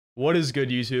What is good,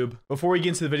 YouTube? Before we get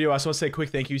into the video, I just want to say a quick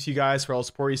thank you to you guys for all the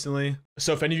support recently.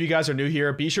 So if any of you guys are new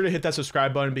here, be sure to hit that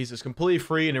subscribe button because it's completely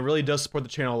free and it really does support the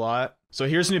channel a lot. So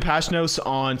here's the new patch notes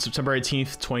on September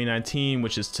 18th, 2019,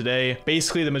 which is today.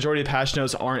 Basically, the majority of patch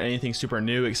notes aren't anything super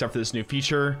new except for this new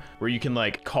feature where you can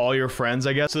like call your friends,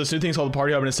 I guess. So this new thing's called the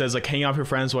Party Hub and it says like hang out with your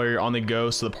friends while you're on the go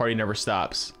so the party never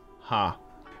stops. Huh.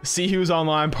 See who's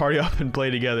online, party up and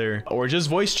play together. Or just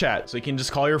voice chat. So you can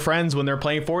just call your friends when they're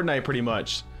playing Fortnite pretty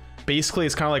much. Basically,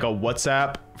 it's kind of like a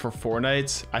WhatsApp for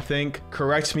Fortnite, I think.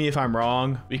 Correct me if I'm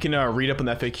wrong. We can read up on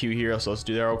the FAQ here, so let's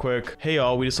do that real quick. Hey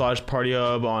y'all, we just launched Party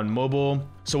Hub on mobile.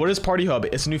 So what is Party Hub?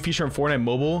 It's a new feature in Fortnite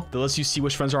mobile that lets you see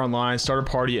which friends are online, start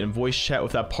a party, and voice chat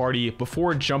with that party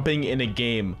before jumping in a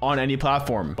game on any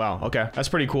platform. Wow, okay, that's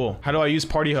pretty cool. How do I use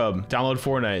Party Hub? Download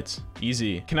Fortnite.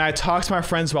 Easy. Can I talk to my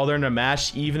friends while they're in a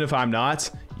match, even if I'm not?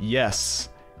 Yes.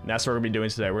 And that's what we're gonna be doing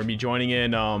today. We're gonna be joining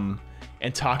in,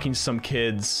 and talking to some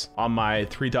kids on my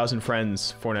 3,000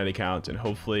 friends Fortnite account, and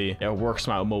hopefully it works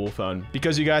on my mobile phone.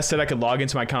 Because you guys said I could log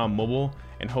into my account on mobile,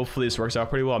 and hopefully this works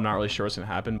out pretty well. I'm not really sure what's gonna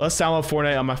happen. Let's download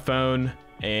Fortnite on my phone,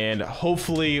 and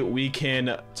hopefully we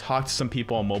can talk to some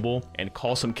people on mobile and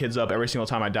call some kids up every single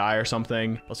time I die or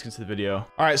something. Let's get into the video.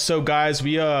 All right, so guys,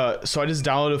 so I just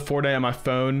downloaded Fortnite on my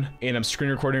phone and I'm screen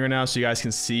recording right now so you guys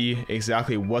can see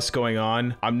exactly what's going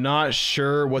on. I'm not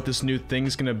sure what this new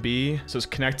thing's gonna be. So it's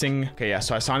connecting. Okay, yeah,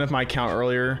 so I signed up my account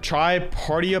earlier. Try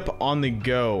Party Up on the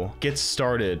go. Get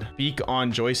started. Beak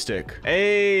on joystick.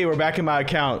 Hey, we're back in my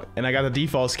account and I got the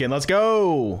default skin. Let's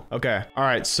go. Okay, all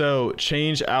right, so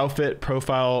change outfit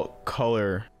profile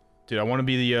color. Dude, I want to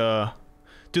be the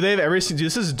do they have every dude,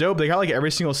 this is dope. They got like every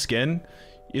single skin.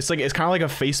 It's kind of like a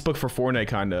Facebook for Fortnite,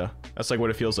 kind of. That's like what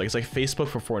it feels like. It's like Facebook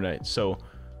for Fortnite. So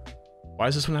why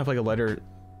does this one have like a letter?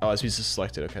 Oh, it's just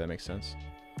selected. Okay, that makes sense.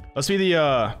 Let's be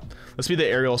the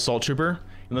aerial assault trooper,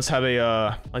 and let's have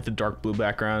a like the dark blue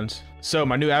background. So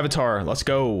my new avatar, let's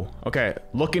go. Okay,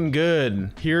 looking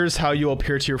good. Here's how you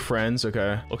appear to your friends.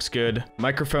 Okay, looks good.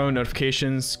 Microphone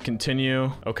notifications,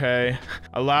 continue. Okay,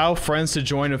 allow friends to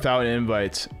join without an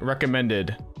invite.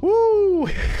 Recommended. Woo!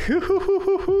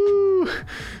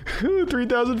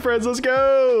 3,000 friends, let's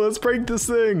go. Let's break this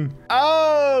thing.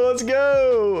 Oh, let's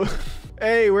go.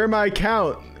 Hey, where's my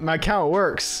account? My account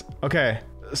works. Okay.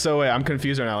 So wait, I'm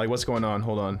confused right now. Like, what's going on?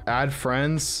 Hold on. Add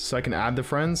friends, so I can add the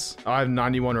friends. Oh, I have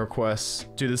 91 requests.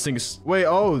 Dude, this thing is. Wait,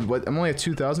 oh, what? I'm only at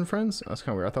 2,000 friends. That's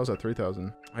kind of weird. I thought I was at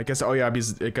 3,000. I guess. Oh yeah,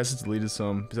 because I guess it's deleted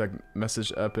some. It's like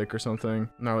message epic or something.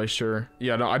 Not really sure.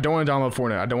 Yeah, no, I don't want to download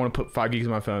Fortnite. I don't want to put 5 gigs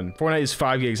on my phone. Fortnite is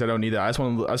 5 gigs. I don't need that. I just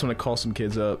want to call some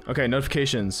kids up. Okay,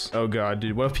 notifications. Oh god,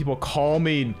 dude. What if people call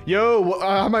me? Yo,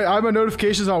 I have my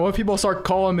notifications on. What if people start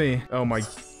calling me? Oh my.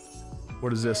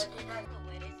 What is this?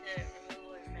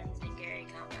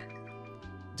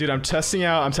 Dude, I'm testing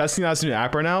out this new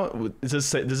app right now.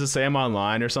 Does this say I'm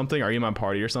online or something? Are you in my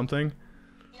party or something?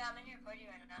 Yeah, I'm in your party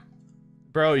right now.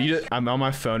 Bro, I'm on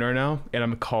my phone right now and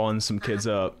I'm calling some kids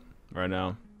up right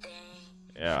now.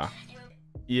 Yeah.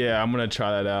 Yeah, I'm gonna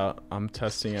try that out. I'm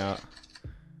testing out.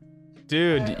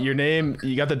 Dude, your name,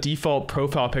 you got the default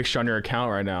profile picture on your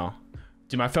account right now.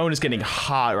 Dude, my phone is getting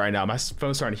hot right now. My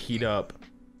phone's starting to heat up.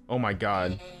 Oh my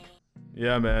god.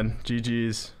 Yeah, man.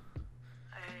 GG's.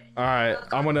 All right,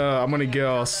 I'm gonna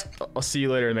go. I'll see you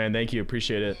later, man. Thank you,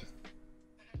 appreciate it.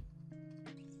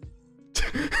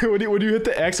 when you hit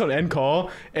the X on end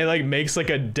call, it like makes like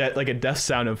a death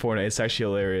sound in Fortnite. It's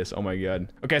actually hilarious. Oh my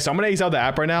god. Okay, so I'm gonna exit out the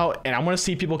app right now, and I'm gonna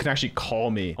see if people can actually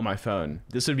call me on my phone.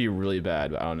 This would be really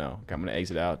bad, but I don't know. Okay, I'm gonna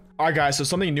exit out. All right, guys. So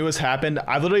something new has happened.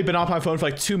 I've literally been off my phone for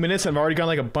like 2 minutes, and I've already gotten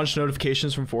like a bunch of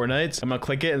notifications from Fortnite. I'm gonna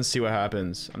click it and see what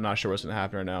happens. I'm not sure what's gonna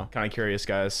happen right now. Kind of curious,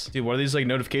 guys. Dude, what are these like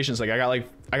notifications? Like I got like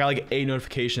 8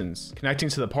 notifications. Connecting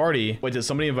to the party. Wait, did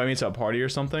somebody invite me to a party or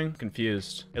something?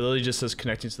 Confused. It literally just says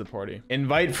connecting to the party.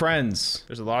 Invite friends.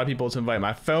 There's a lot of people to invite.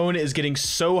 My phone is getting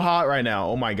so hot right now.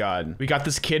 Oh my god. We got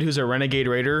this kid who's a renegade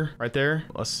raider right there.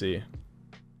 Let's see.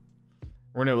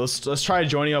 Let's try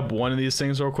joining up one of these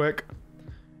things real quick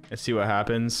and see what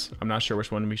happens. I'm not sure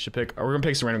which one we should pick. Oh, we're gonna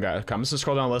pick some random guy. Okay, I'm just gonna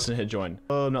scroll down the list and hit join.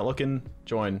 Oh, I'm not looking.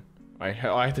 Join. I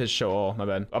have to hit show all. My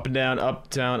bad. Up and down,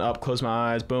 up, close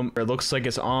my eyes. Boom. It looks like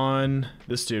it's on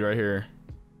this dude right here.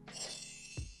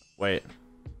 Wait.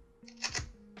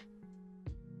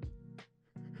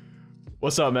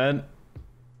 What's up, man?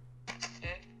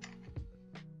 Hey.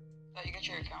 Thought you got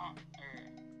your account, or...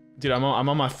 Dude, I'm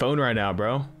on my phone right now,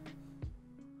 bro.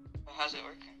 How's it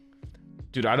working?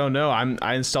 Dude, I don't know.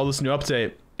 I installed this new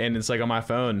update and it's like on my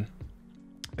phone.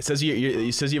 It says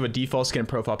it says you have a default skin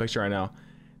profile picture right now.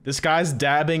 This guy's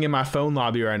dabbing in my phone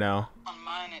lobby right now. On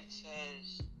mine it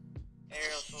says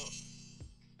aerial assault.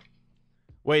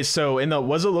 Wait, so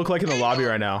what does it look like in the lobby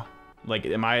right now? Like,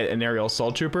 am I an aerial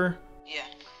assault trooper? Yeah.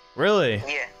 Really?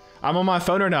 Yeah. I'm on my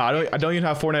phone right now. I don't even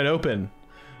have Fortnite open.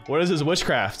 What is this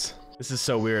witchcraft? This is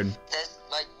so weird. There's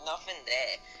like nothing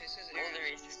there. This is all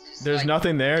there is. There's like,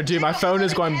 nothing there? Dude, my phone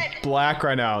is going black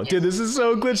right now. Dude, this is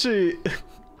so glitchy.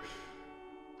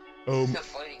 Oh. It's a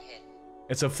floating head.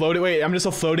 It's a floating, wait, I'm just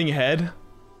a floating head?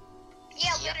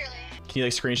 Yeah, literally. Can you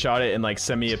like screenshot it and like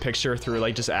send me a picture through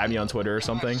like just add me on Twitter or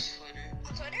something? Twitter?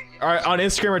 Alright, on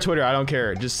Instagram or Twitter, I don't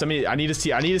care. Just send me, I need to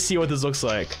see what this looks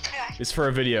like. Okay. It's for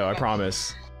a video, I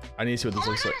promise. I need to see what this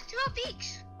looks like. It's about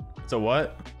Beaks. So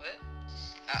what? What?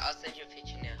 I'll send you a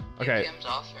picture now. Okay. Your DM's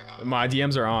off or on? My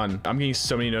DMs are on. I'm getting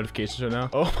so many notifications right now.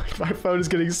 Oh, my phone is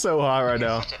getting so hot right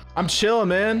now. I'm chilling,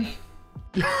 man.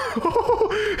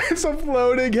 It's a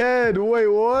floating head. Wait,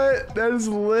 what? That is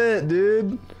lit,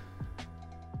 dude.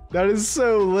 That is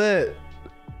so lit.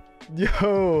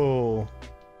 Yo.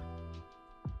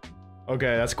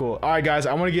 Okay, that's cool. All right, guys,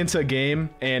 I want to get into a game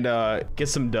and get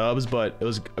some dubs, but it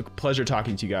was a pleasure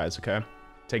talking to you guys, okay?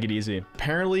 Take it easy.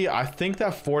 Apparently, I think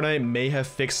that Fortnite may have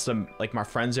fixed some, like, my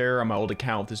friend's error on my old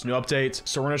account with this new update.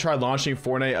 So we're gonna try launching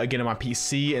Fortnite again on my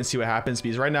PC and see what happens,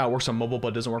 because right now it works on mobile, but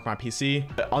it doesn't work on my PC.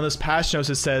 On this patch notes,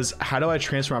 it says, how do I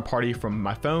transfer my party from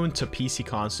my phone to PC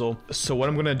console? So what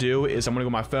I'm gonna do is I'm gonna go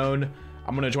to my phone,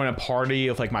 I'm gonna join a party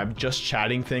of like my just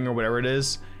chatting thing or whatever it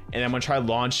is, and I'm gonna try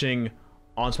launching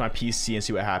onto my PC and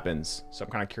see what happens. So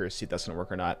I'm kind of curious to see if that's gonna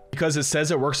work or not. Because it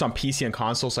says it works on PC and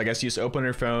console, so I guess you just open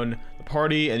your phone, the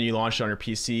party, and you launch it on your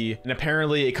PC. And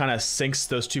apparently it kind of syncs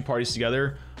those two parties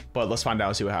together, but let's find out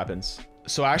and see what happens.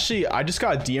 So actually, I just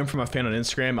got a DM from a fan on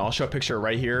Instagram. I'll show a picture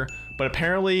right here. But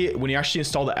apparently when you actually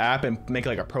install the app and make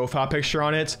like a profile picture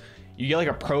on it, you get like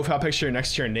a profile picture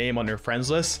next to your name on your friends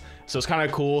list. So it's kind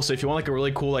of cool. So if you want like a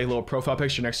really cool like little profile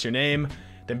picture next to your name,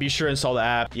 then be sure to install the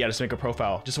app. Yeah, just make a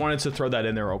profile. Just wanted to throw that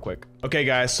in there real quick. Okay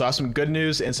guys, so I have some good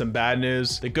news and some bad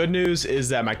news. The good news is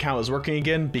that my account is working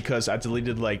again because I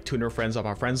deleted like 200 friends off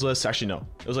my friends list. Actually, no,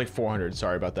 it was like 400.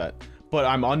 Sorry about that. But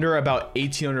I'm under about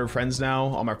 1,800 friends now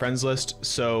on my friends list.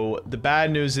 So the bad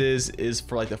news is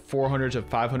for like the 400 to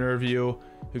 500 of you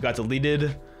who got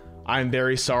deleted, I'm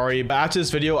very sorry. But after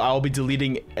this video, I'll be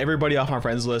deleting everybody off my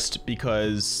friends list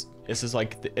because it's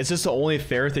just the only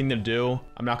fair thing to do.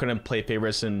 I'm not gonna play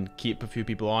favorites and keep a few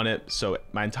people on it. So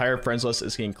my entire friends list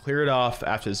is getting cleared off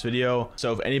after this video.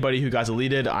 So if anybody who got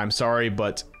deleted, I'm sorry,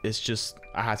 but it's just,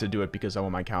 I have to do it because I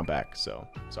want my account back. So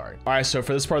sorry. All right, so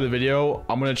for this part of the video,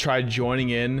 I'm gonna try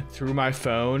joining in through my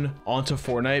phone onto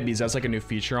Fortnite because that's like a new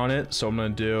feature on it. So what I'm gonna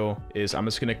do is I'm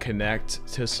just gonna connect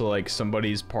to like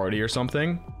somebody's party or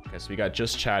something. Okay, so we got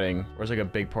just chatting. Where's like a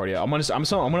big party? I'm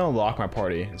gonna unlock my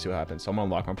party and see what happens. So I'm gonna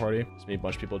unlock my party. There's be a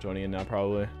bunch of people joining in now,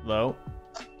 probably. Hello?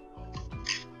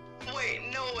 Wait,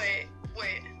 no way.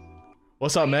 Wait.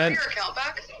 What's up, man? Your account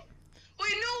back?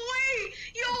 Wait, no way!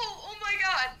 Yo, oh my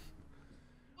god.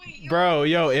 Wait, yo. Bro,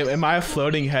 yo, am I a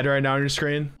floating head right now on your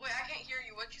screen? Wait, I can't hear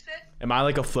you. What you said? Am I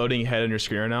like a floating head on your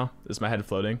screen right now? Is my head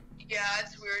floating? Yeah,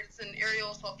 it's weird. It's an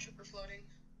aerial assault trooper floating.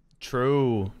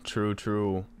 True, true,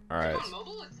 true. All right. Are you on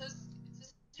mobile? It says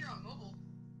you're on mobile.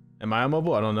 Am I on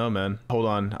mobile? I don't know, man. Hold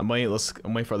on. I'm waiting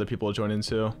for other people to join in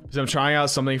too. Because I'm trying out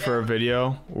something for a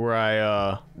video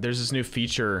where there's this new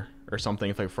feature or something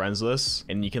with like friends lists,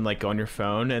 and you can like go on your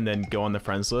phone and then go on the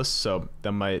friends list. So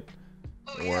that might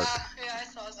work. Yeah, I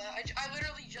saw that. I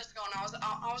literally just gone. I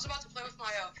was about to play with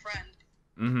my friend.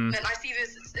 Mm-hmm. And I see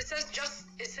this. It says just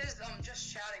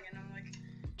chatting, and I'm like.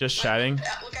 Just chatting?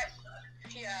 Look at.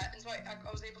 Yeah, and so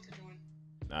I was able to join.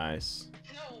 Nice.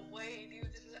 No way, dude.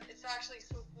 It's actually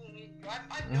so cool meeting you.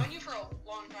 I've known you for a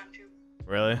long time too.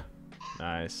 Really?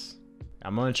 Nice.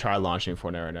 I'm gonna try launching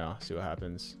Fortnite right now. See what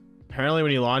happens. Apparently,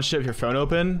 when you launch it, if your phone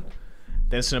open,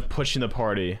 then it's gonna push you in the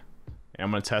party. And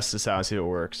I'm gonna test this out and see if it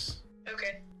works.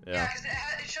 Okay. Yeah, because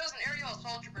it shows an aerial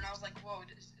assault trooper, and I was like, whoa,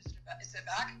 is it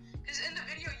back? Because in the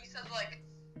video you said like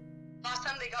last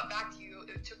time they got back to you,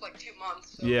 it took like 2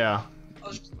 months. So yeah.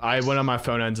 I went on my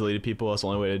phone and deleted people. That's the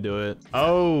only way to do it.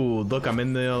 Oh, look, I'm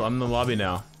in the lobby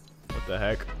now. What the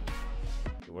heck?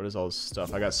 What is all this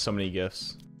stuff? I got so many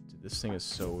gifts. Dude, this thing is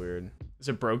so weird. Is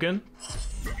it broken?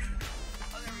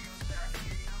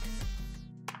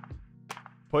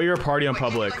 Put your party on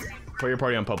public. Put your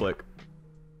party on public.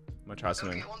 I'm gonna try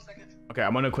something. Okay, 1 second. Okay,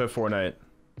 I'm gonna quit Fortnite.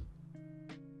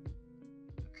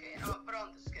 Okay, I'm gonna put on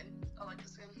the skin. I like the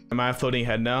skin. Am I a floating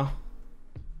head now?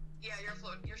 Yeah,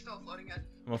 you're still a floating head.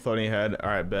 I'm a floating head. All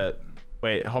right, bet.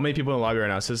 Wait, how many people in the lobby right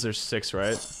now? It says there's 6,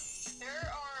 right? There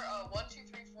are 1, 2,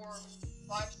 3, 4,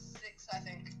 5, 6, I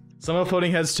think. Some of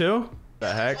floating heads too?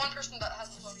 The heck? There's one person that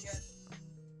hasn't floated yet.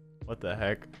 What the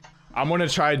heck? I'm gonna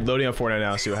try loading up Fortnite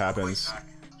now, see what happens.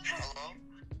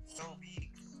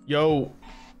 Yo.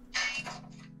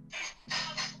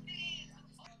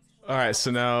 Alright, so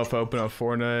now if I open up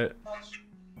Fortnite.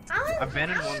 I've been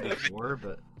in one before,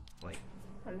 but like.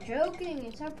 I'm joking,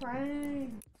 it's a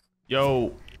prank.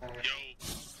 Yo.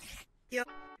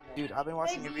 Dude, I've been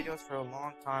watching your videos for a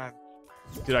long time.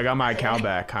 Dude, I got my account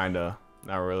back, kinda.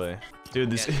 Not really.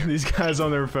 Dude, these guys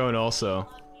on their phone also.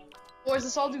 Boys,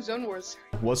 let's all do Zone Wars.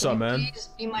 What's up, man? Please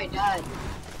be my dad.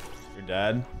 Your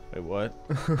dad? Wait, what?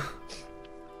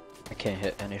 I can't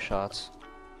hit any shots.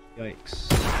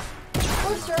 Yikes.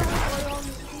 What server are you on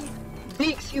this game?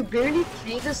 Beaks, you barely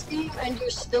play this game and you're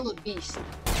still a beast.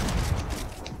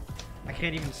 I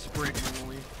can't even sprint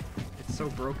normally. It's so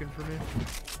broken for me.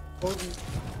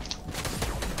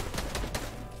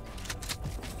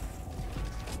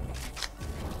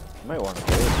 You might want to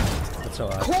do it. That's all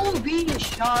right. Kobe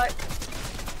shot.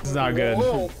 This is not good.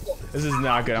 Whoa. This is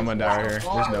not good. I'm gonna die right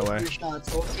here. There's no way. Shots,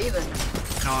 so even.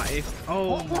 Nah, if.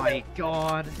 Oh my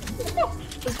god.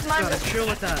 It's my Gotta chill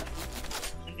with that.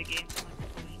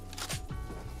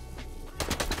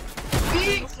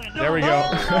 Beaks. There we go.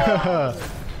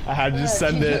 I had to just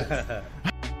send it.